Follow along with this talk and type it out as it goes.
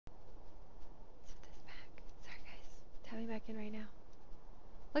going back in right now.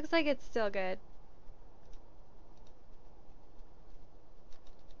 Looks like it's still good.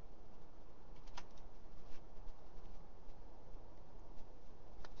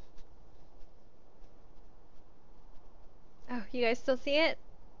 Oh, you guys still see it?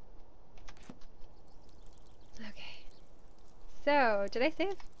 Okay. So, did I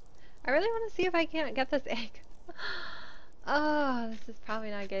save? I really want to see if I can't get this egg. Oh, this is probably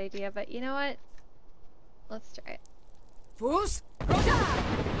not a good idea, but you know what? Let's try it.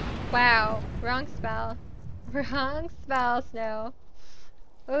 Wow, wrong spell. Wrong spell, Snow.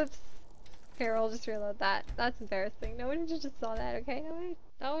 Oops. Here, we'll just reload that. That's embarrassing. Nobody just saw that, okay?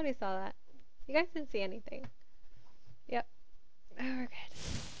 Nobody saw that. You guys didn't see anything. Yep. Oh, we're good.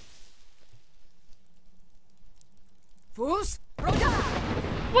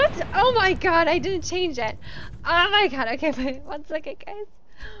 What? Oh my god, I didn't change it. Oh my god, okay, wait, 1 second, guys.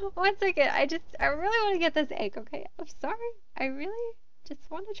 1 second, I really want to get this egg, okay? I'm sorry. I really just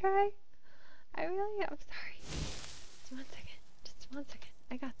want to try. I'm sorry. Just 1 second. Just 1 second.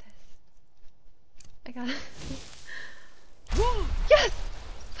 I got this. I got it. Yes!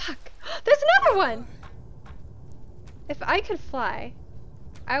 Fuck. There's another one! If I could fly,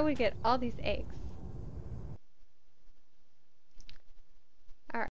 I would get all these eggs.